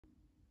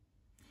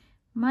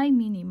my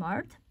mini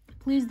Mart.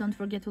 Please don't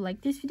forget to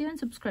like this video and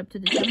subscribe to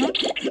the channel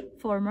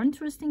for more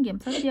interesting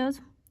gameplay videos.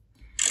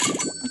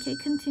 Okay,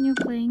 continue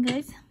playing,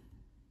 guys.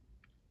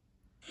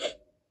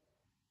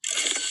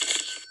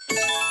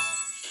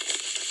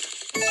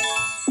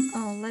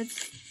 Oh,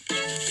 let's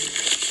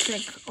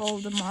check all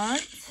the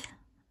Marts.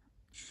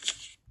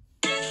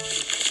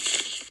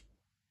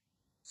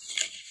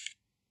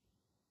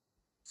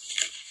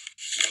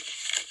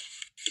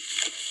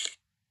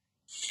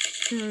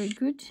 Very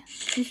good.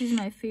 This is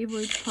my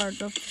favorite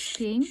part of this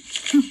game.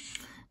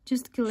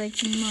 Just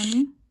collecting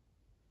money.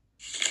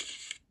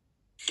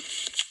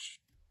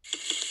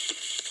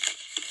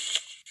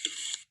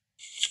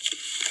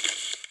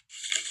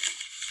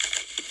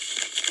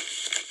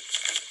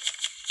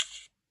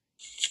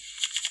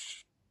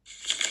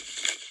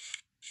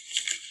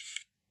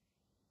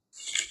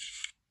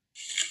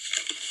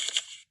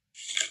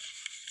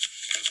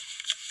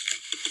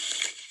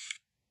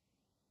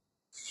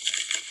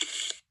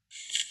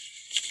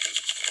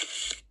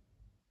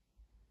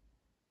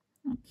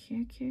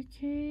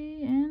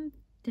 Okay, and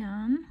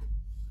done.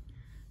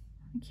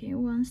 Okay,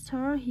 1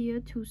 star here,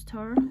 2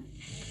 star.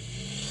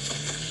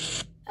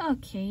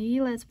 Okay,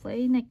 let's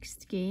play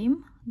next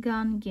game,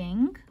 Gun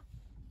Gang.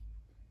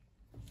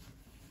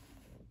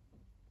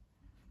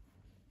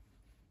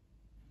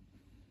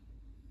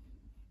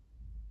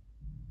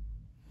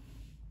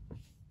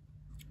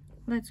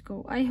 Let's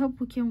go. I hope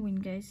we can win,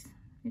 guys.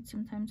 It's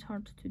sometimes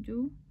hard to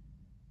do.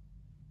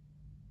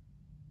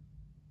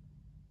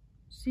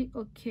 See,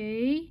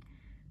 okay.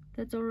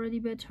 That's already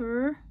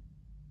better.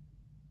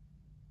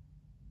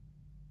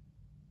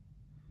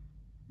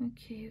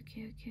 Okay.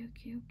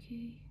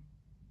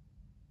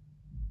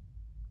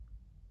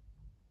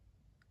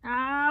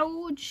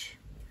 Ouch!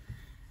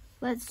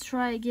 Let's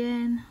try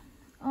again.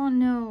 Oh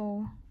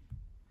no.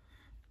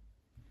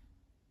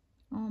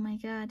 Oh my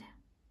god.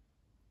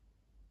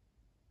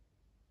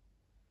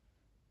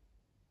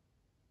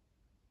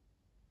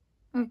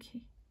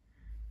 Okay.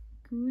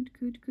 Good.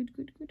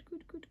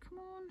 Come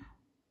on.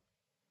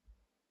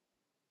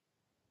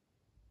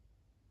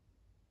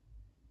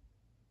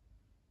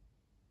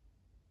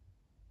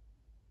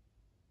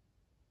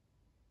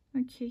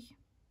 Okay.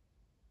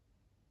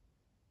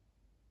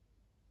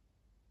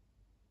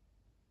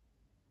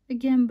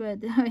 Again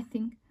bad, I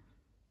think.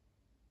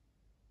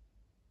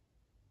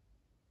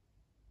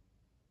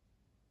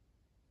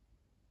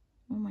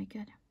 Oh my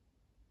god.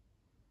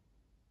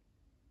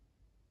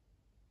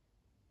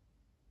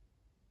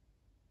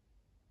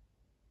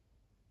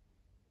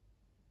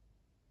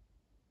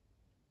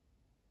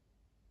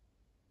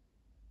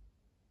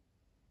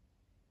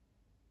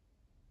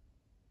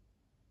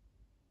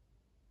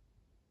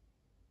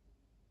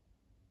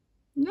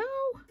 No!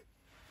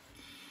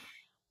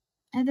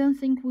 I don't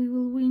think we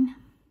will win.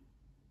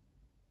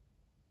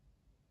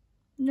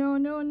 No.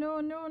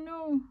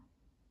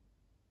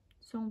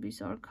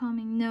 Zombies are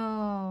coming.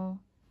 No.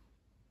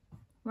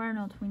 We're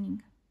not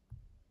winning.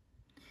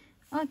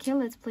 Okay,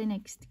 let's play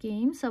next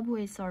game.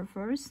 Subway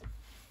Surfers.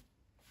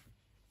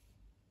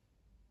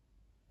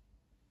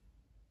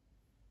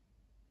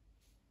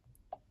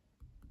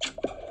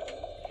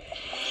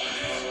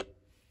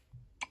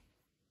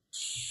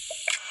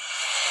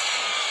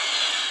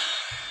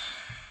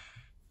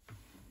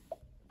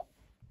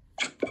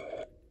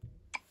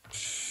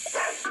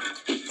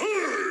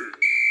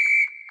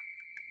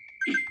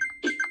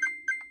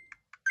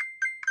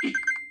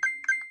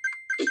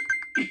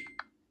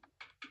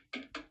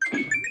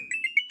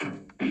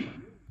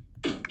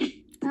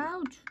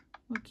 Ouch.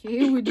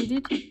 Okay, we did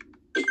it.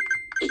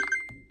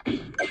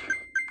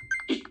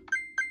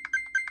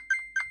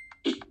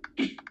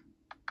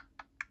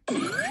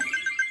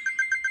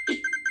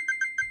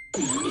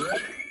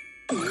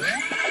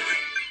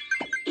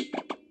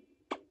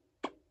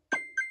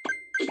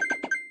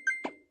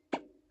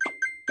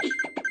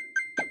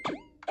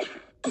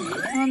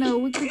 Oh no,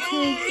 we could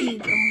take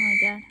it. Oh my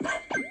god.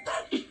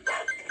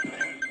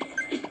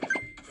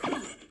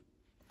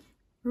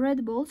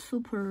 Red Bull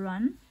Super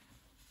Run.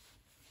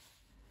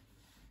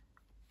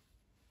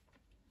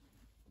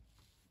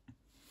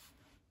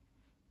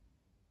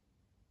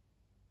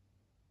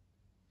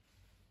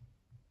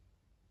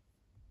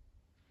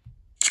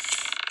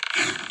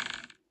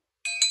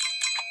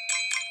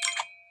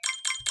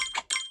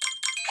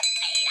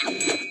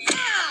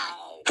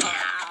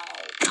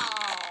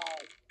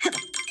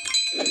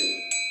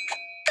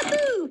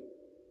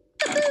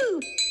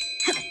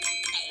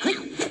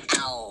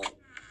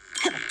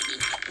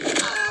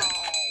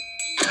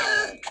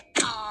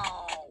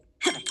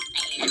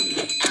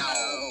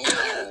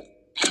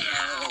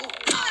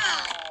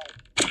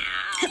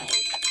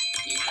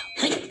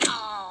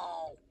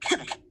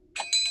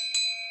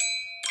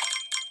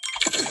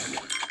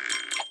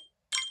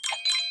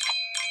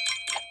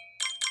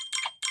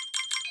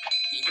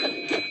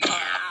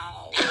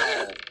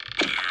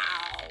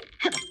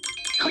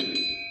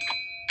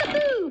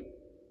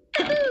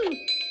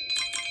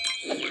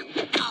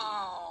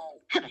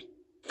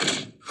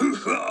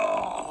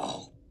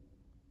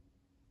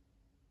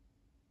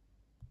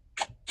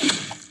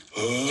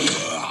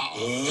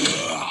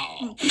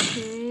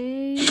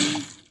 Okay.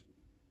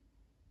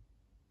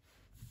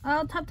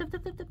 Oh, tap.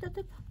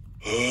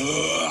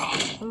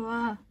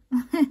 Wow.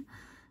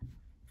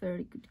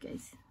 Very good,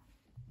 guys.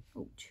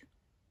 Ouch.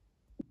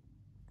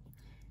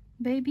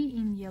 Baby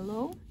in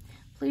yellow.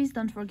 Please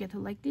don't forget to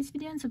like this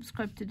video and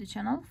subscribe to the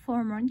channel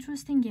for more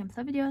interesting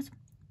gameplay videos.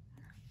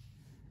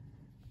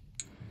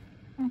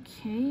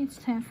 Okay, it's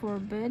time for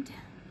bed.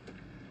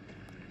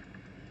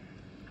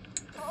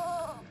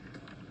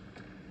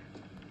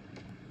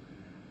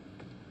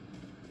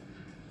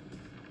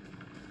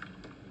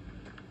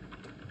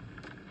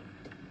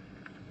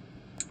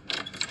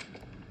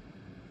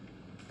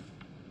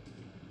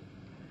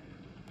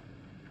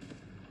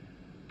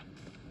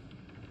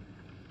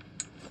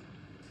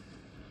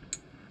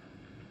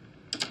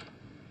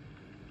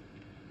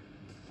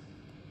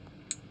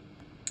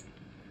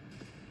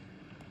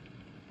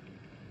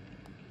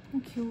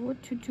 Okay,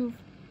 what to do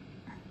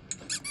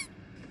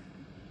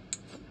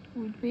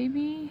with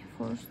baby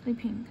for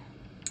sleeping?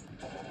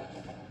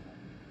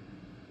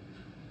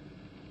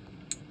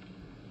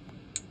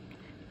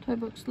 Toy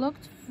box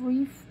locked,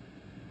 free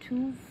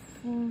 2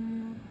 4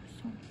 more.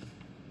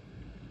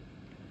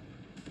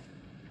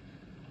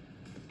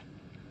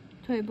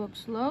 Toy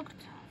box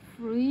locked,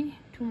 free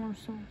 2 more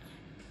souls.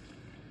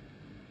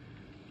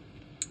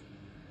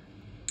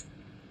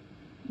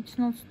 It's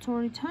not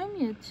story time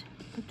yet,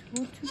 but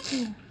what to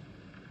do?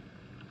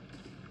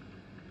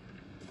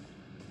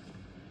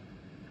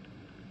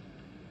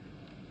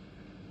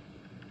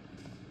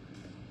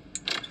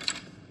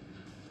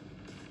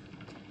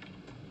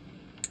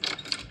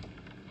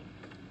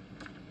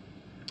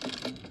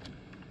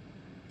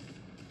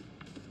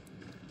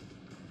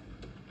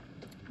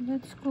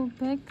 Let's go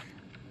back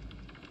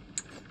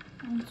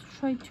and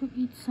try to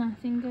eat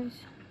something,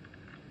 guys.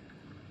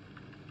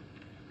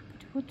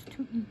 But what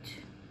to eat?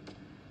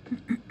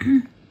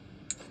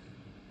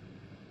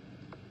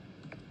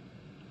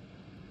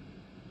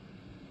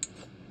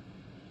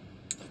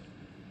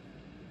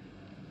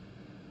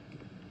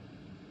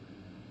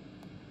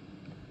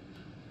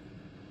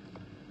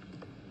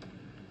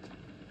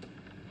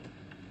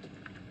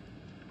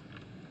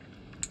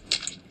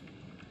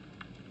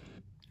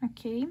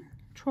 Okay,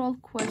 Troll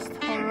Quest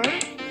Horror.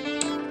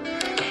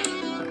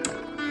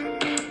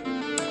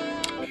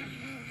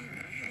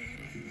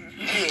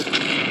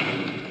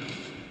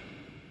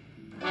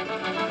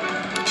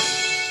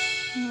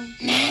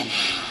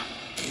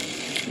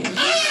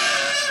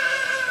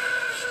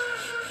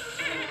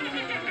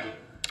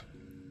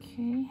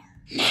 Okay.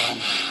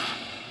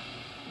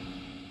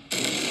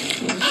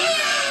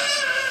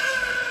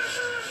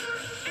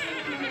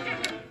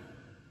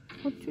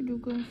 What to do,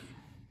 guys?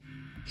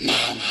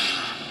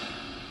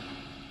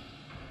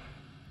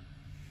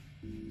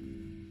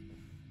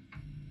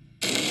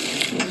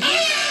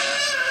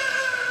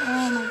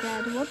 Oh my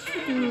god, what to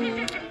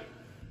do?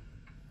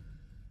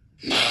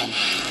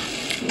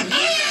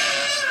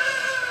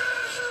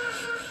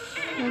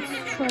 Let's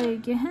try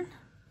again.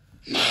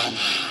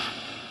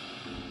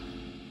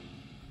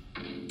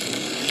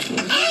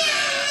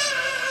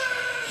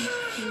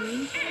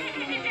 Okay.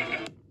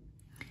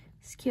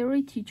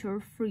 Scary Teacher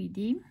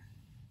 3D.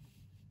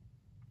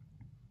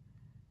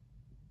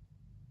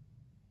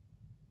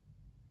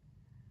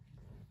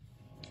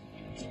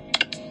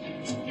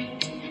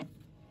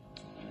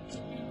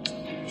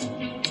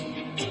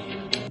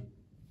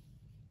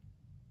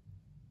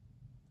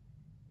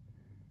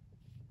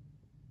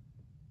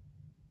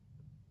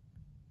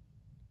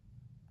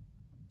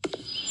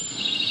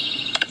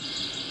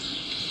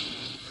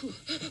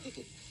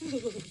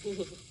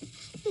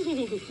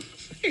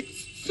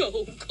 It's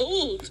so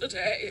cold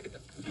today.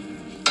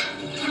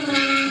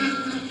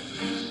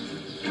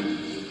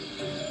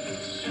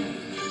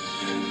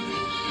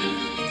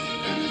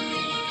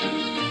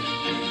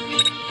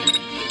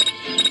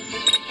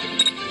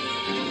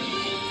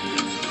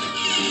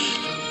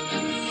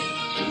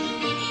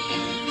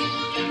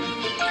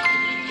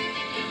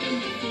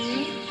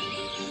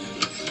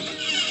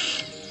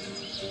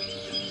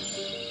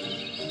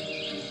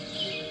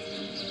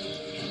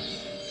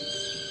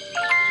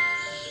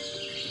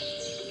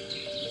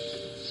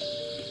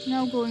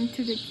 Now going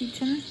to the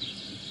kitchen.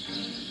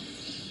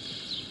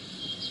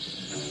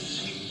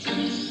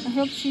 I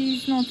hope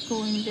she's not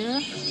going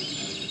there.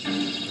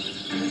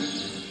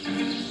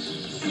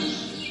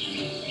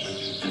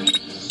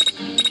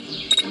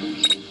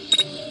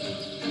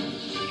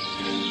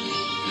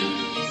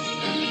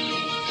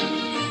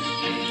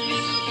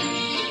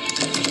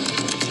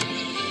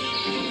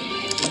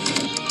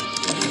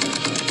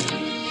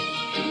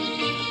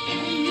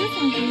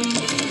 I'm using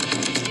the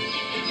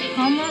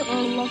hammer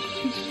or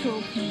lockpick to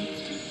open it.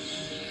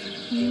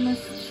 We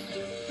must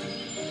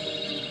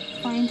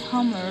find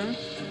hammer.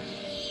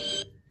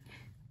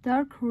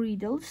 Dark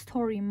Riddle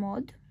story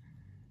mode.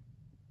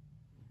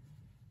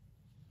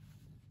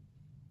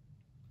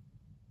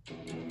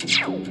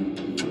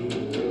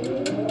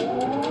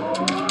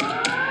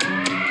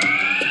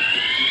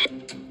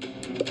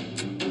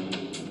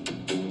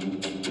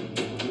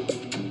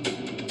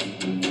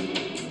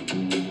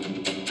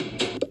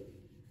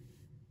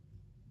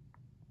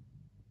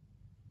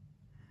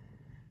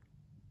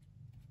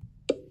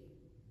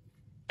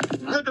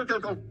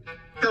 Okay,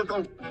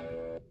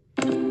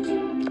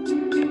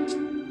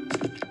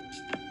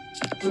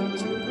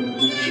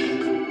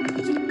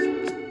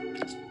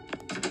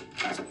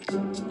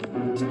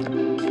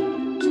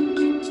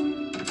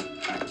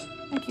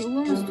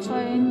 we must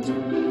find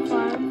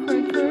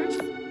firecrackers.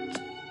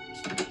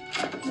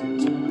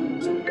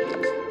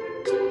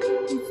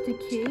 It's the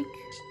cake.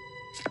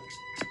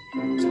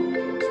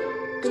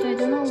 But I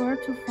don't know where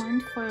to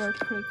find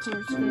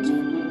firecrackers, guys.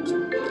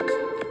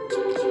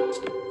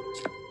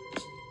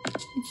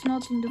 It's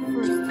not in the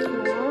first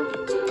floor.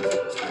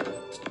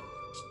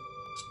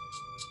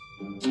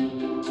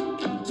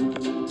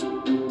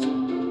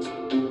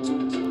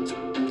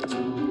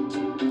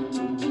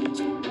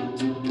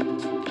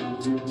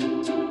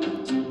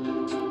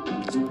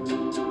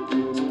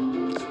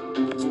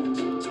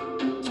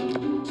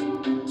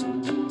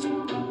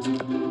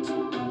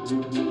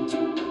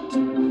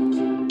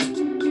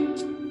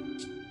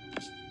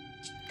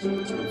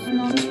 It's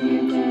not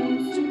here,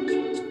 guys.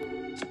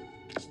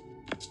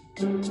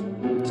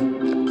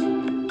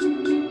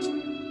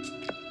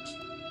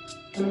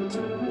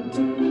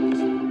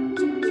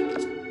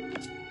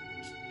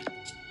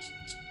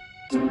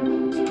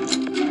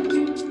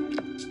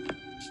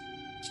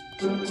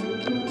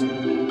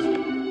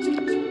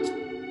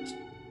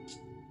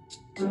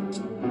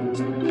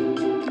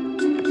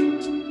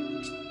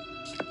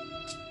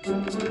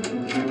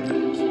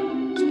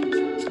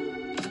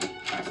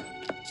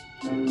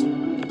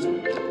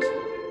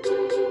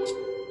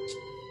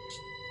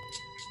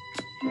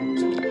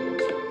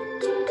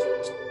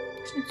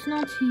 It's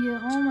not here.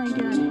 Oh my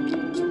god.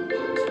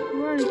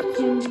 Where it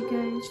can be,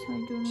 guys? I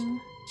don't know.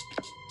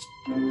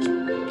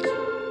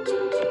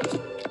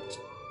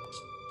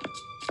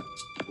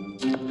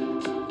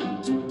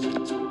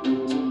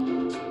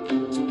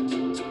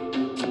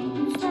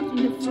 It's not in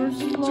the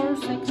first floor,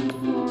 second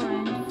floor,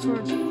 and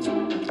third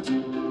floor.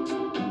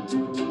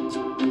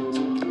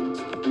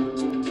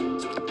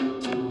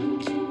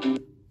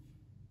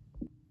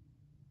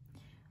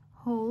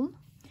 Hole.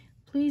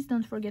 Please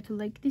don't forget to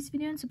like this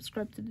video and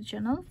subscribe to the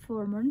channel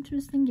for more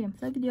interesting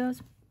gameplay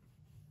videos.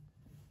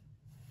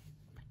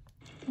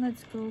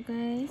 Let's go,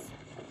 guys.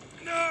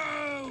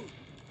 No!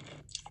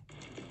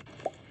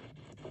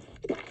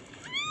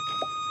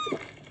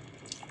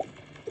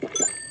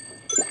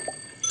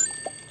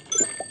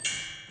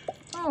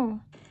 Oh,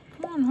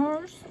 come on,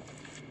 horse.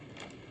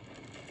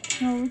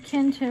 No, we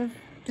can't have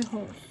the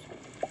horse.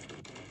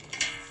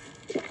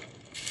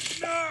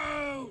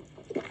 No!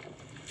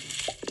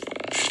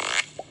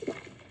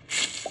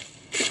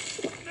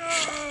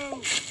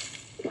 No!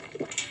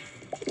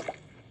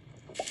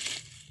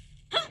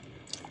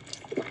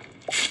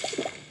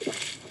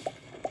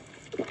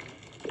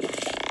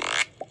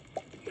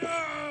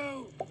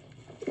 No!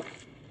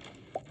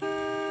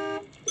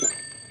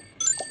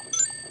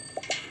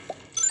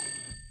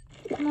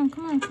 Come on,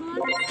 come on, come on.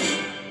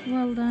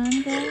 Well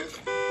done, guys.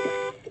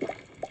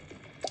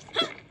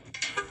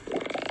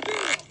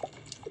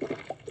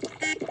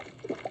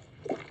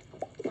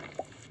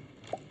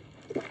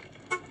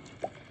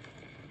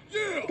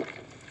 Yeah!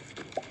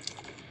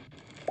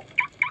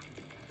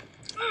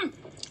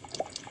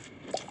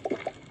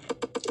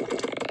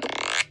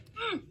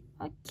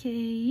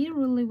 Okay,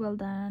 really well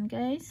done,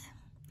 guys.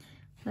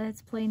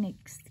 Let's play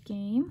next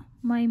game,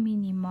 My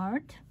Mini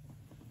Mart.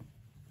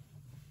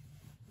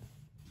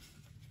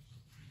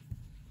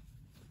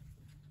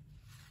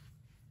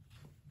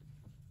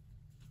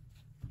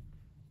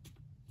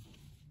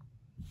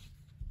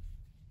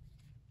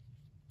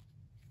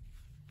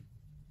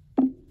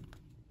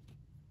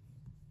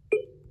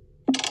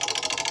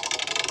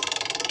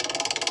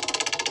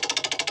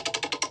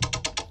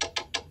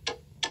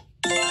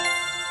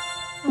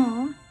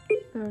 Oh,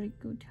 very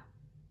good.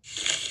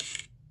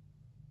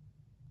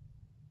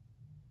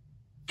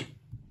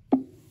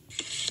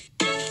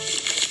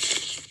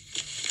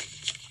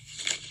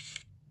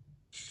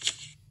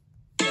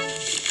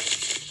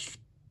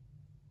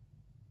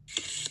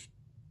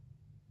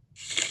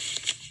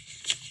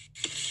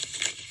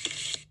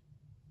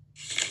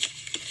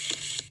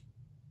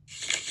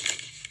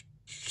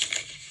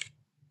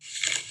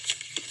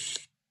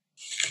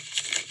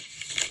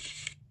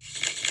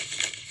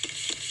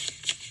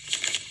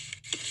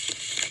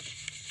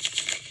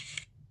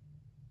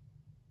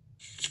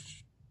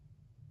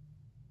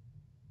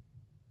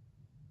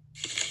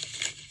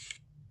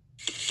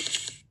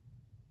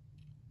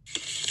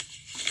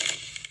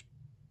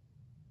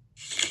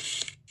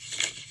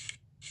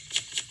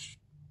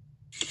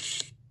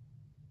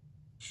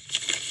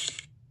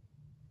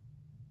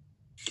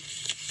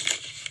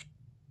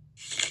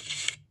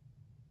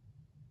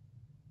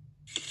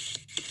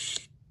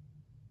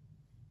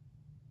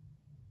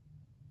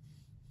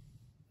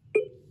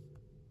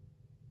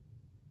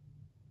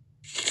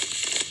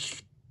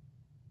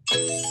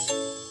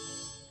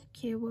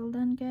 Okay, well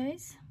done,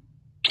 guys.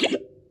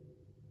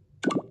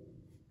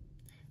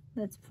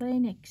 Let's play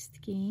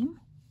next game,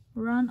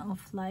 Run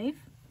of Life.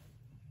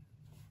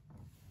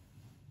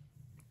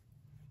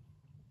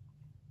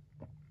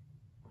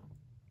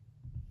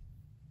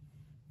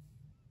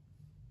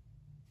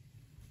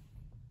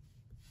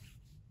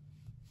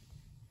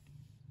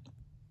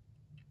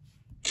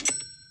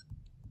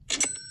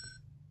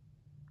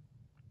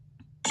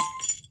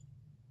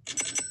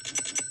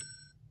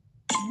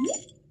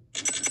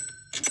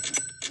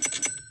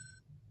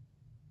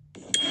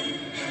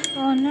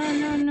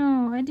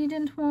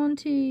 didn't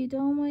want it.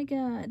 Oh my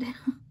god.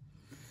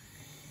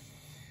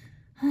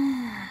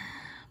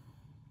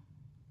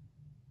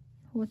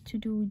 What to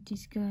do with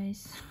these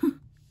guys?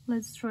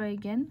 Let's try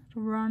again.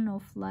 Run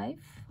of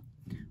life.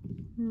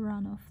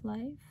 Run of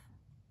life.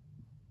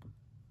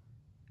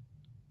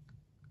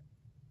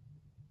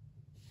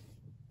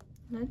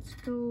 Let's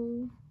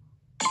go.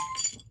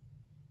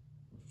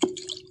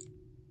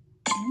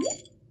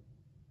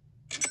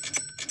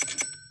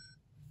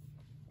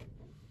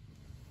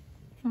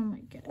 Oh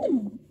my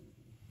god.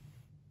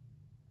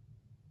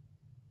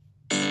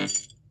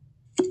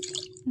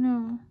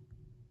 No.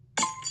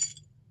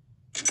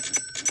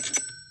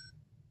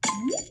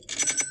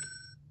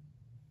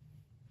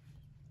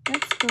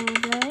 Let's go,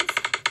 guys.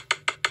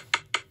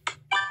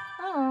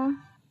 Oh.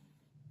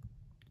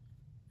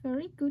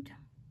 Very good.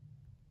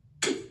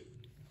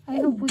 I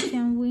hope we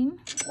can win.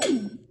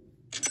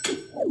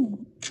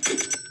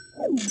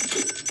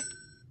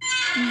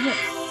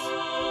 Yes.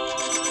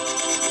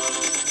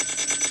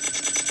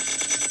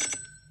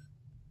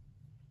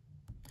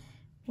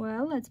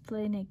 Well, let's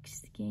play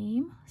next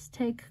game.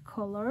 Stake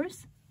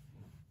colors.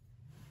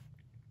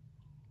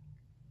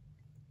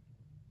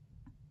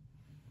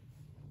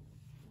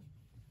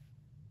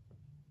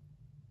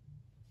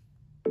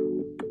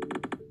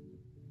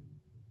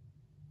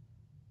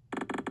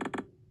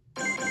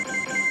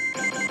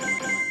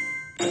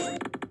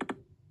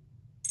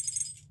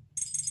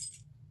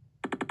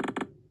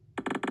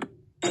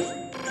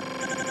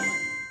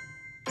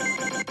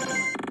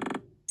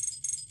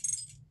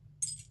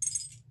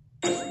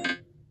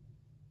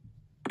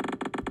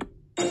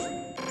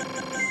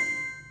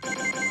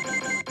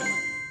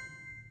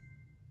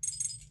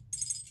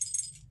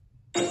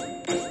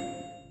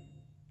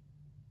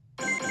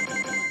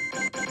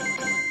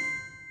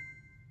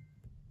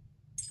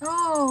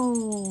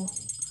 Oh,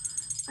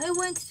 I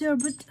went there,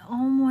 but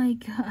oh my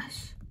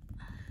gosh,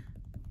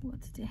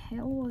 what the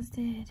hell was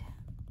that?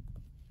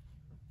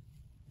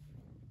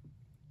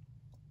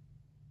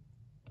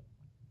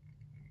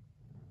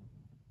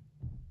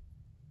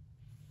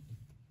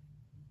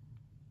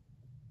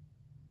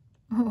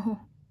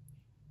 Oh.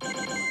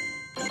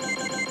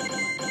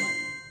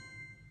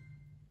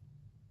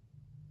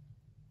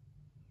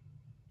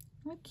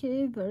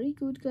 Okay, very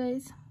good,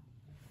 guys.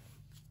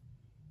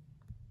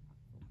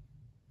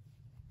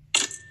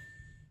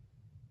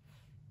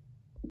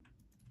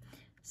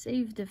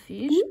 Save the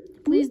fish.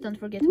 Please don't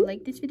forget to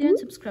like this video and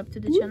subscribe to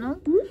the channel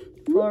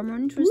for more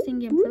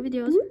interesting gameplay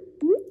videos.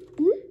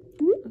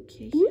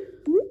 Okay.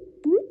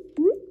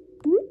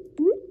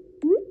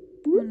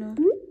 Oh no.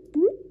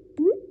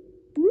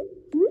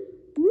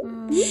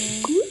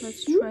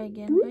 Let's try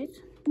again,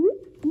 guys.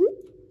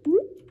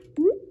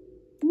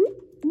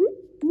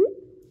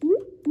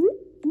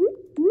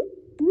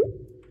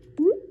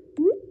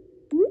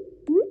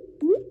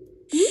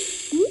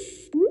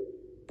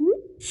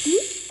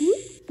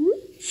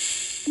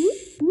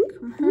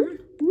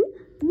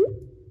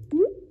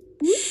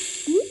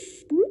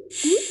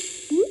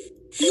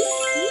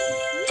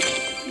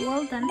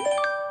 Well done.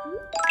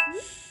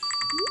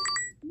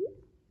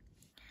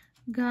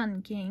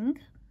 Gun King.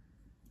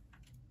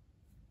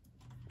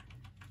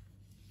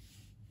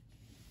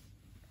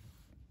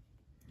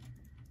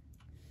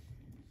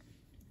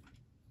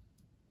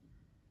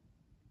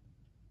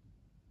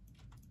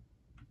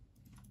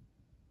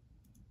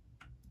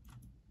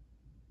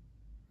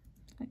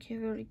 Okay,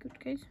 very good,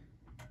 guys.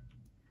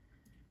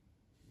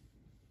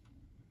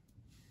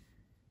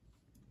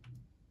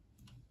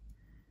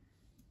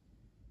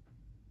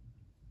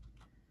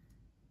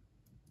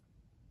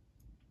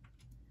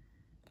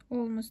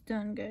 Almost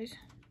done, guys.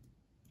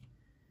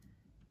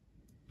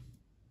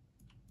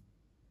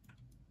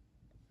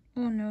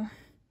 Oh no.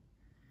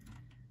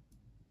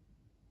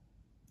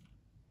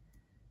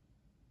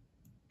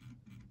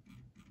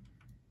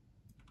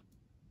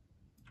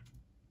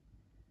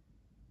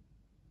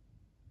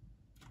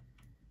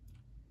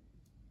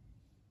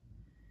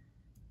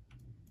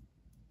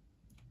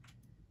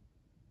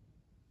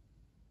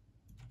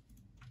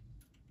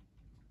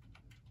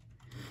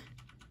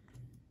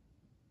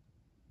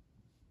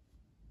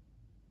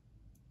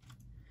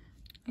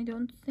 I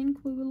don't think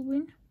we will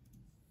win.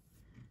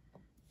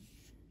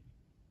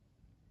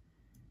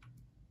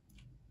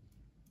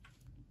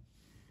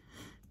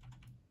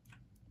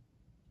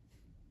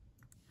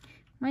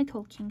 My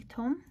talking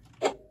Tom.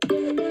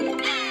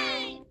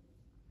 Hey.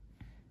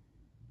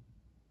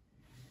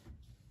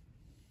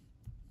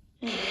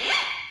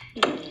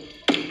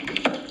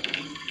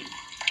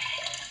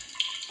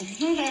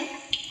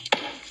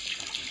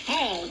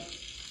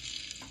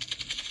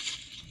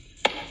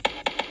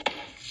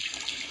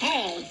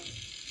 Hey.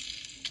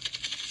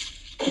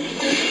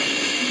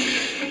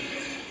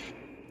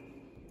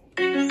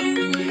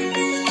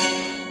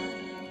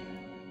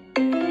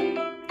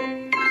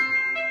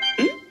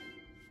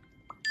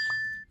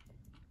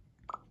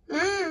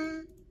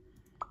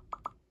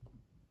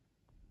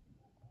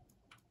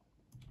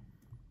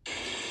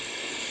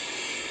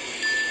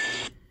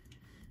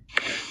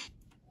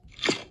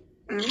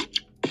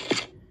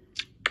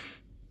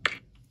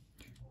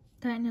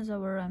 as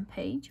our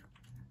rampage.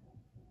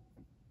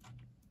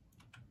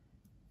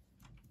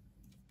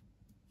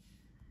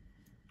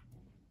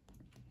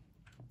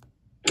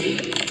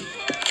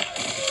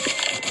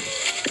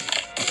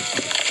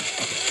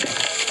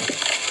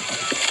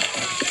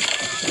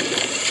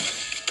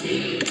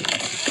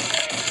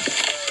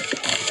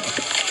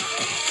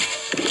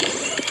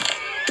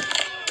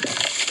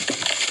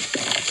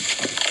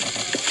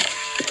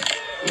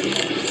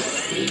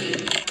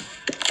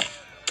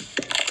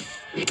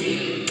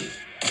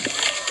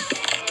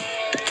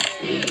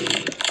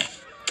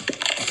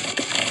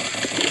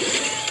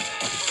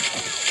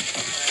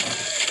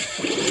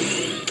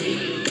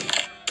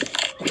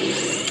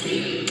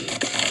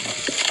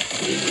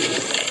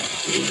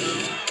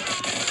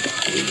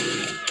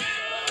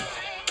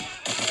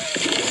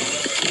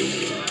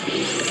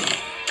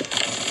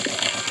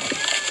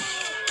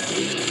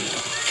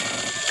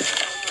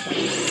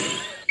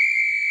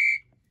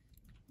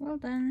 Well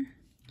done.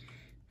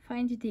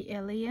 Find the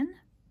alien.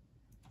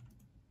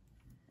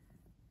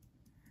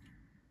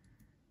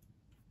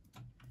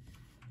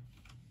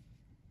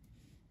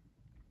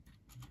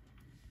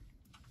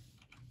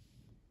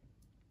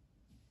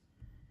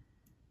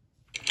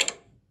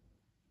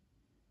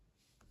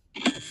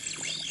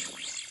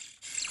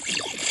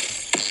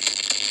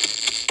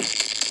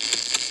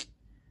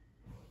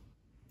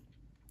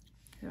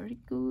 Very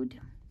good.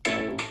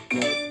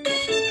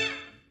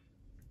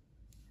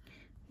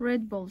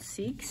 Red ball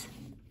 6.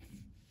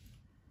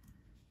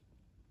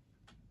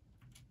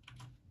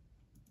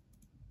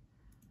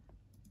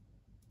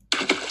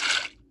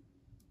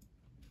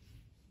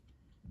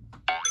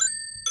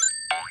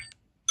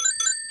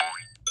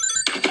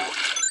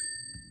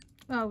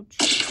 Ouch.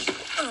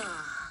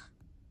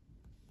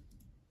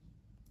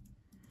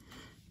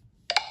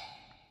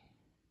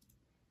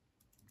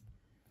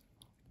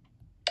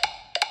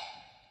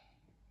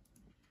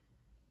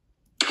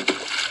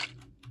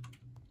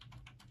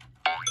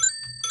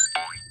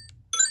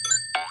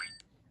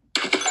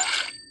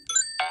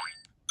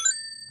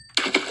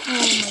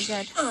 Oh my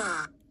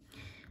god.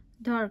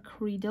 Dark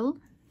riddle.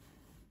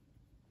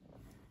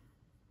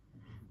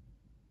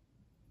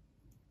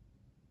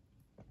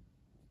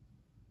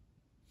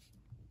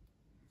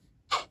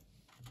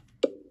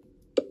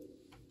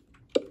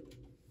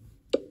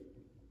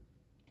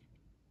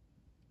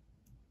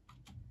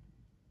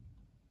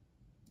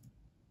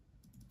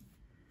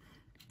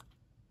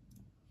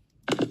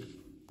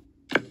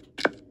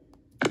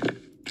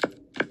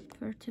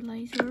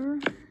 Fertilizer.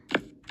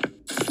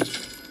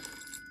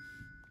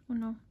 Oh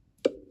no.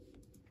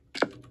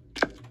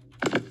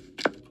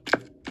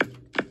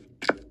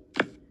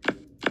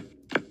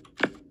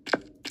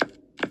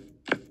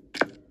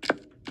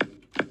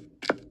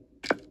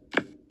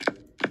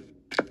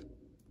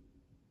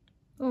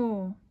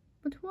 Oh,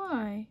 but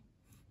why?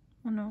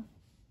 Oh no.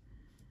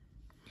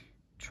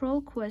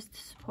 Troll Quest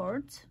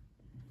Sports.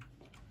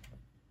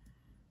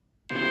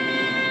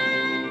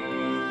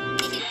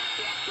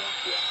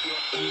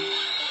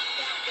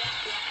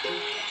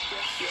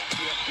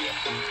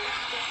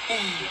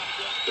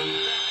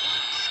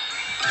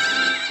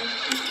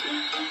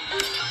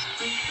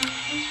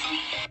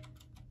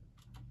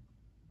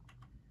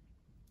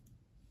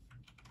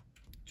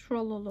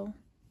 Trollolo.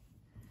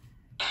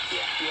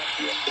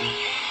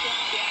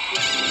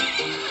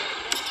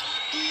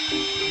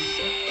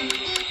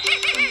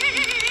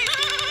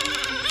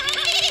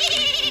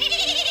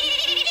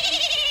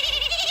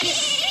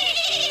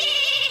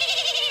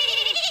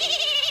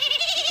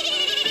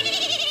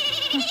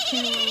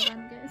 Okay, well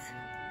done, guys.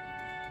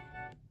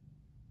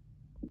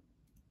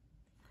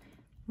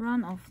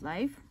 Run of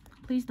life.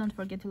 Please don't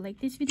forget to like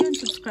this video and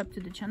subscribe to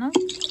the channel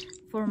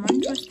for more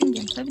interesting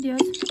gameplay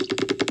videos.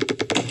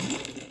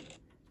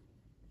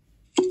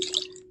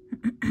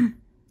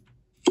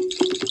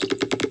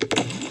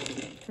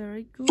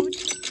 Very good.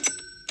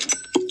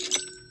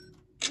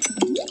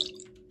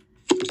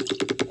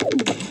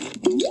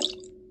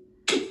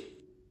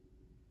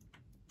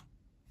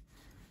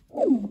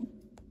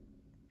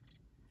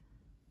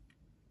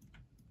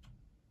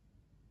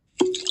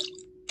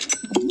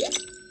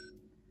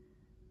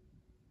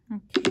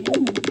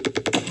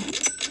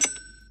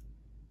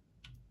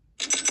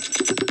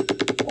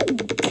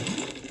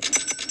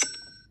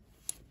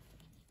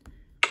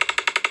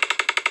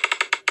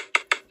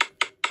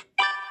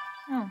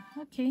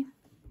 Okay.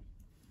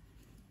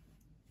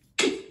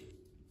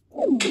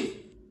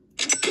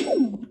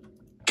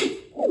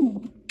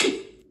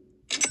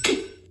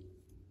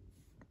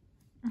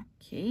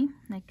 Okay,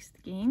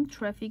 next game,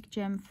 Traffic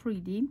Jam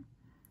 3D.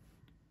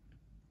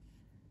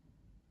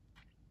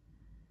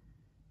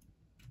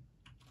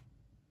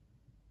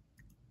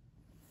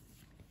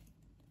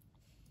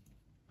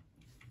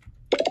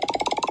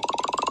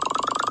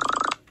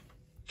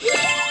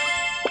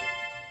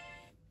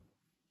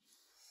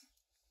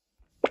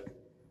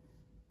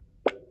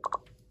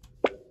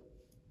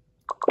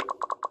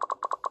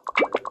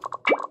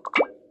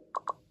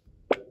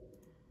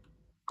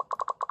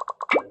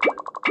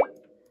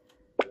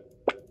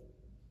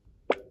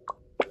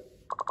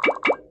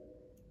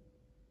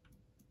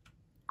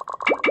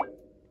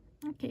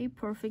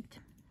 perfect.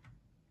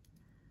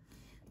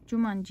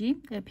 Jumanji,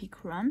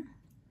 epic run.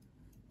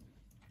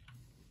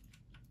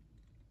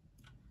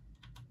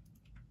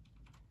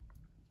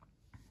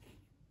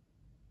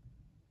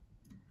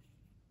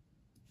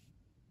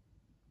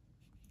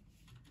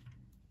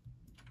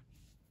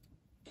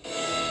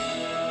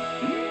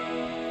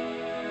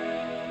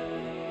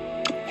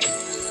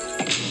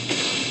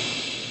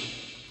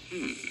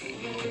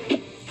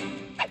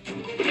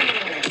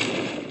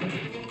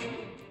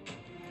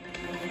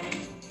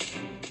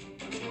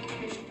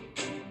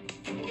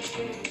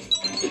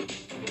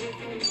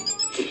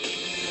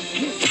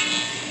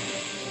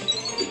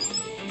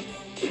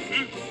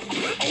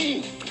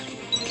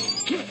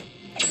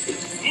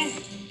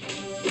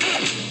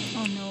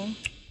 Oh no.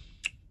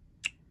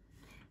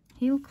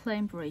 Hill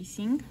climb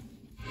racing.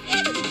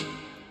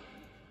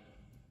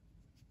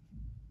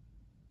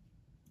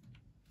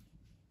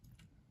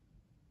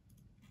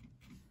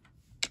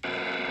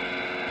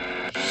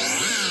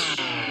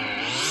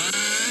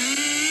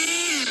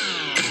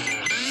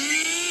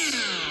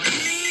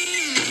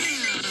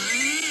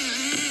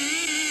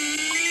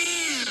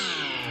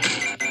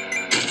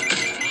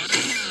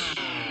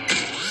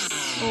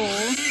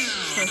 Oh,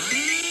 perfect.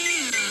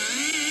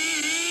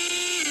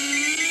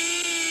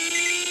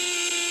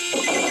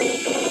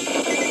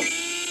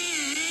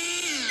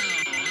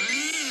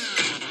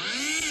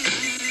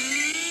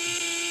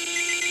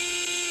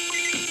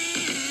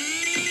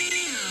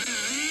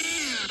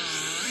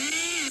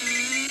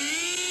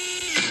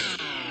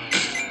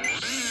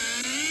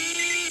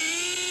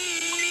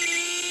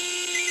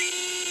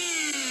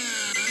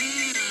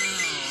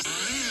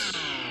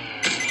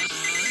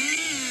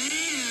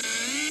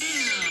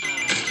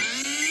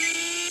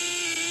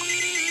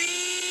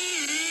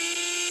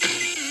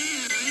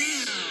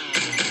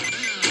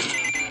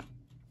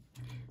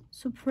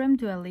 Supreme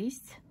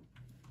Duelist.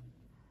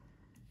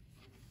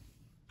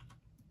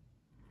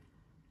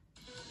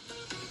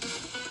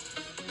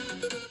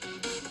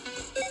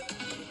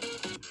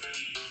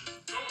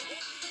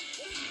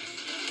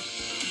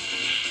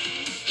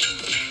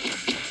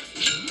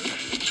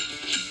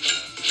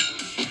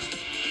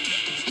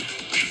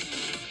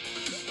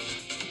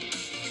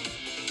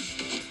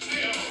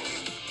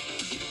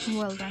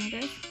 Well done,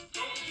 guys.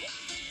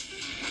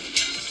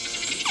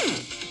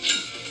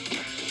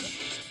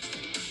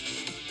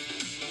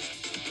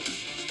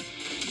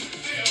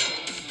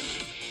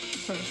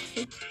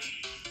 Perfect.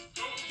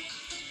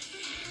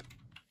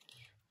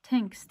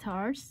 Tank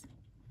stars.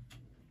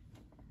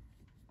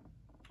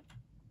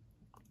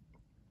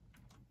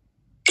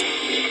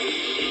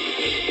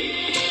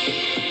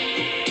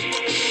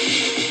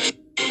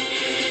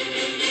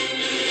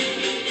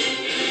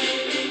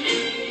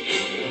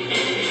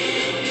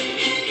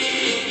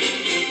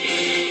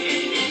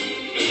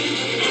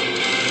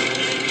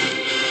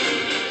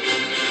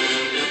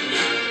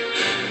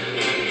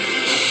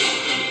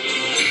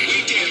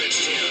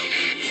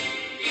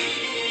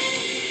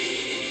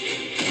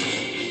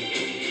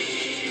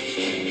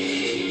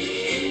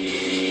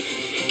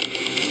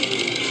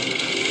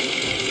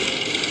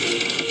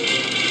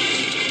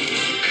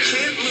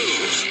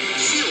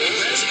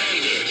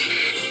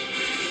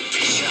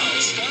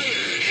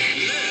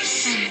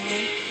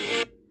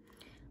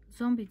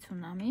 Zombie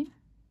Tsunami.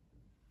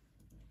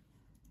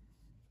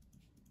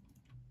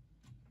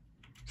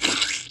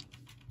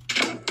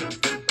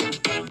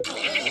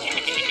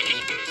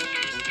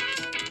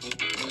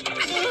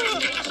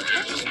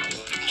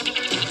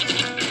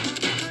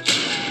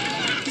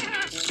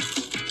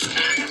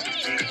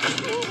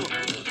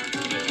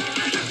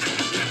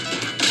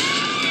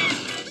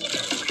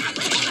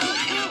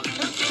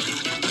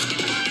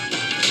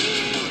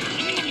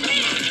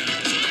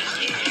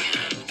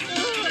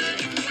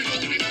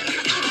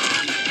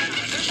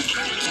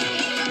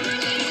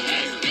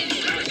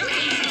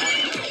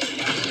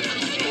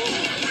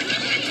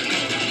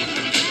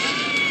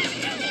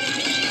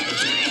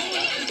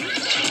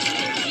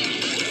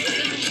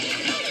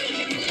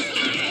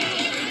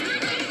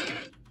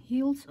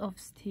 Heels of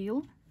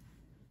Steel.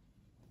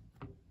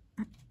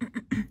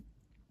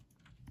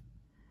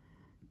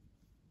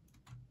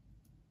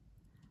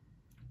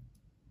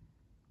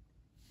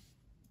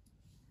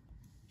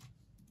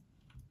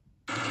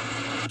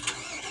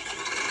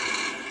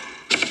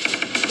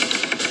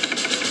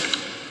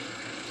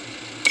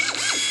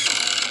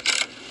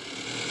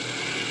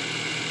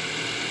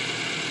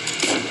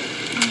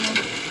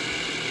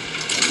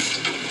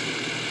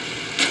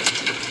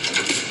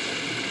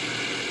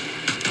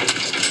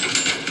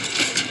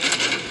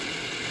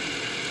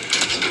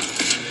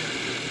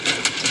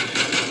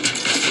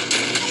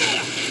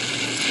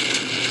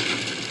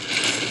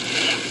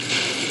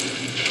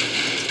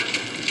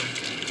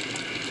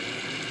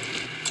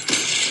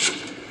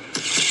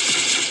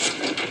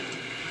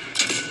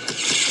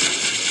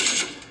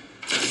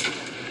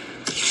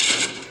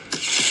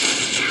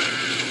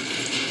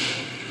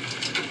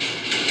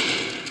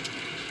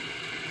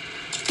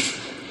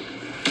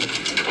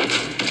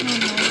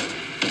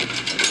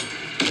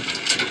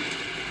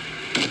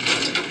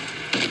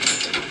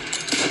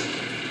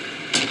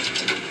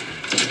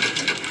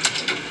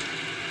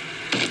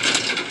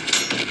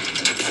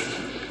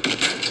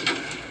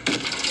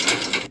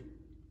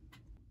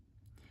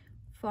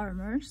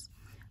 farmers.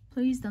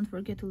 Please don't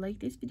forget to like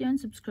this video and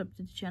subscribe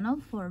to the channel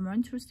for more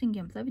interesting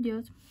gameplay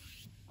videos.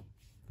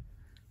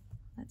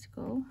 Let's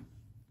go.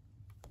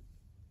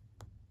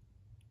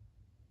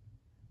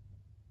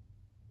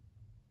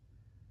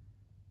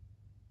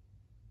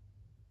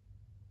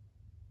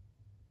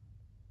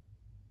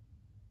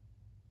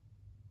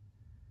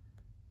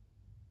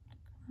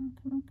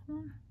 Come on, come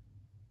on.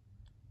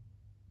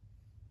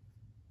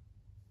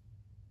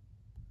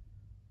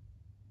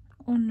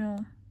 Oh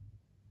no.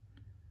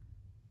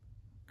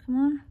 Come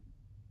on.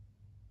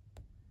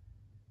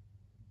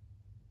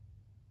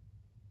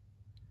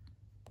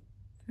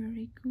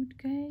 Very good,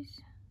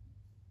 guys.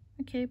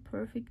 Okay,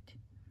 perfect.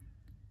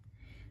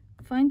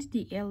 Find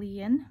the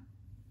alien.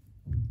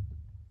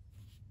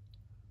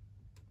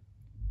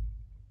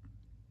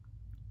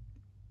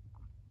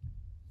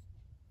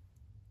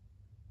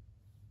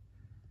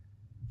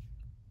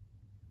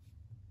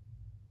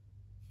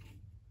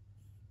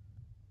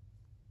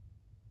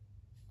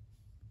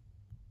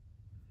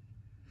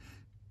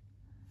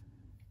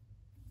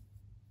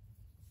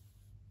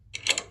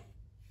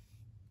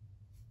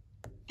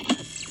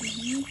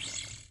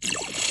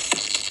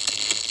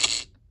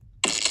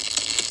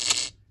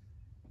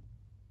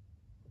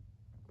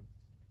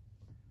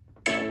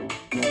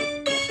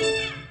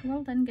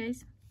 Well done,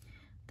 guys.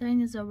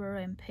 Dinosaur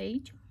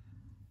rampage.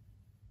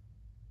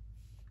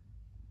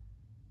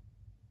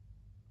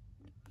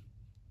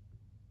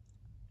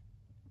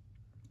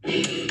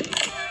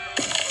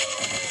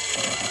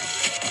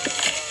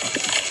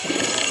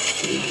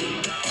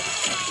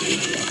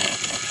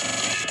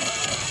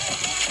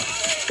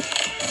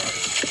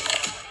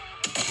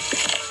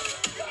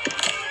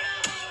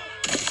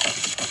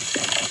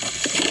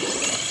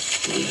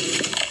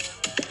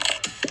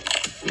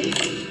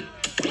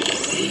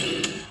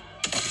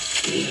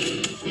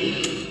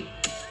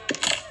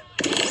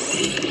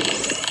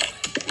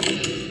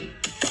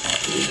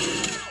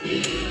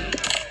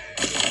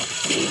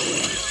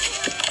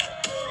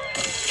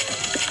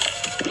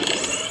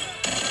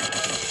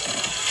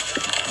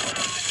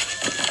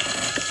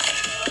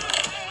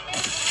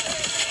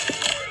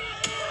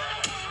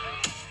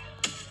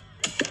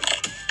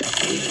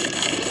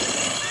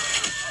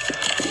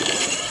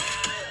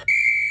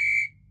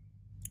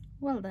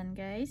 Well done,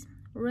 guys.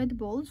 Red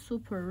Bull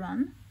Super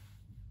Run.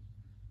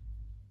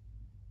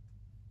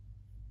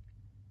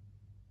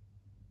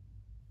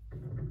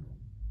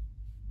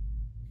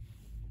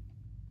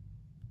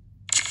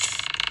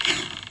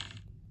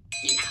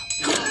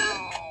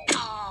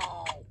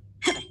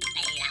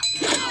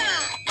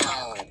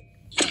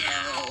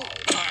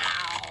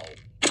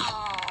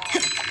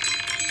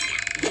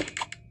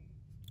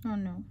 Oh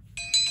no.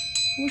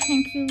 We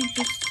can kill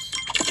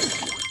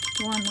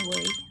just one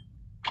way.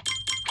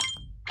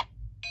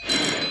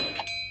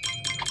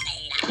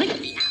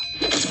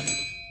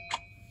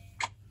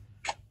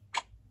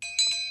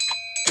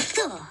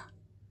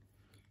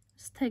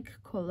 Stack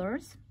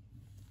colors.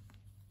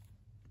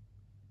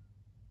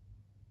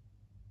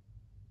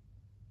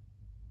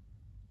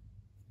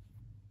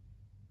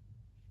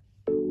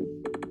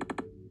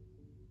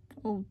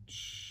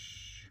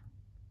 Ouch.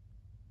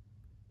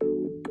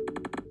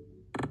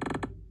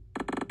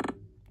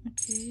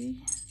 Okay,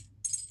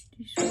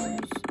 this one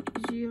is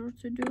easier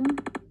to do.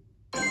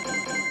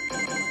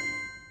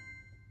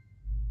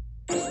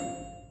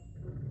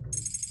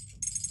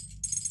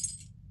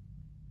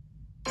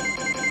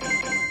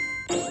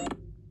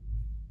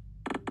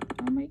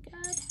 Oh my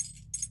god.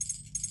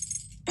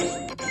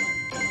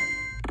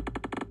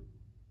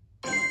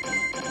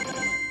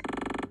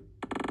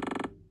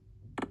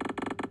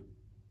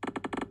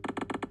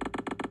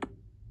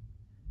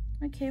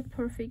 Okay,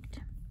 perfect.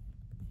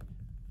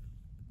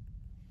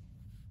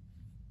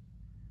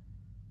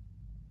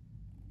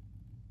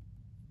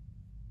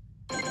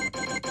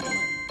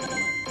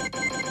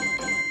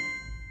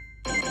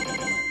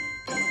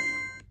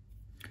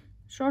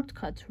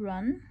 Shortcut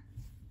run.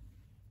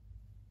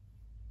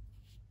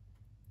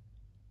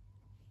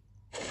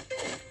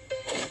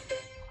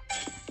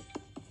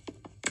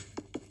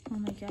 Oh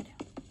my god.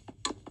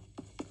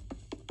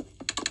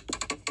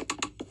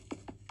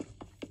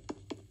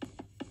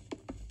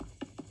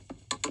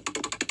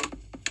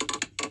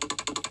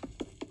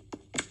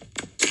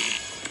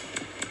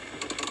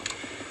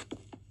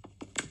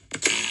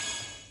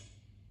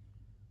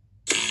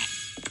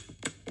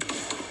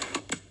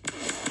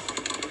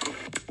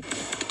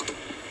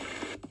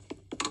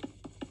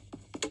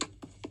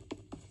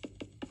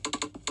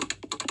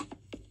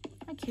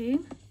 Okay.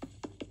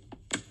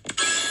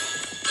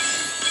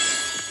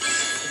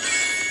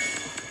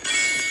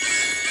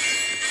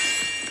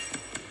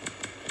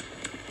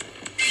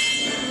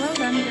 Well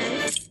done,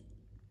 guys.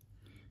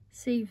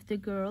 Save the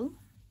girl.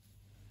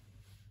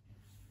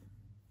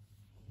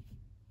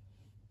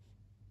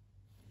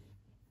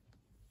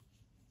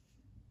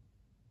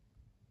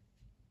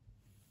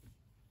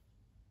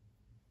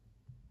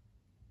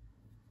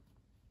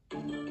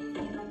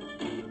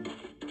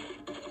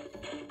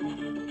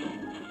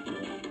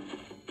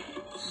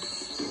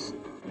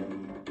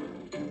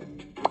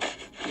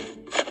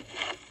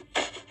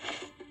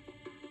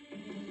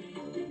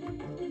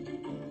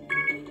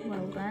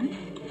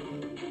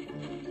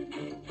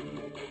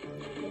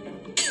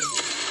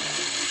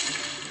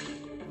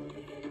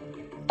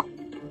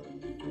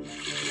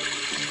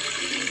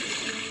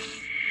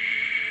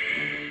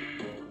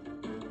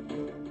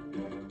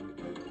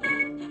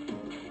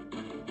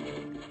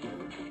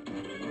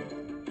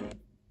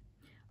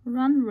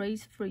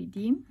 race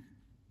 3D.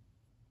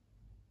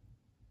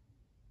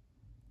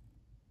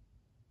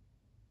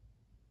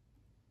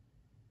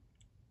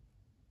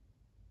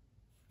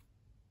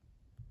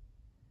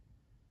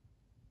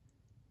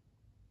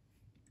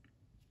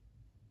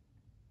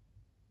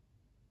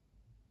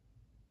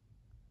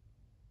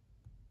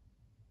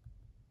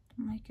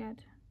 Oh my god,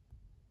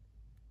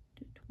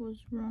 that was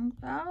wrong.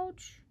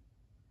 Ouch.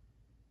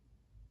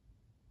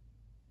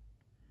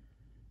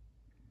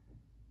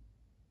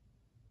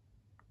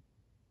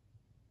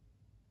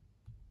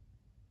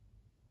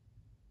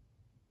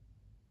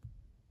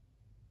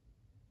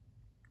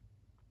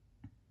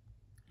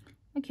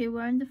 Okay,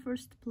 we're in the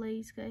first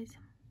place, guys.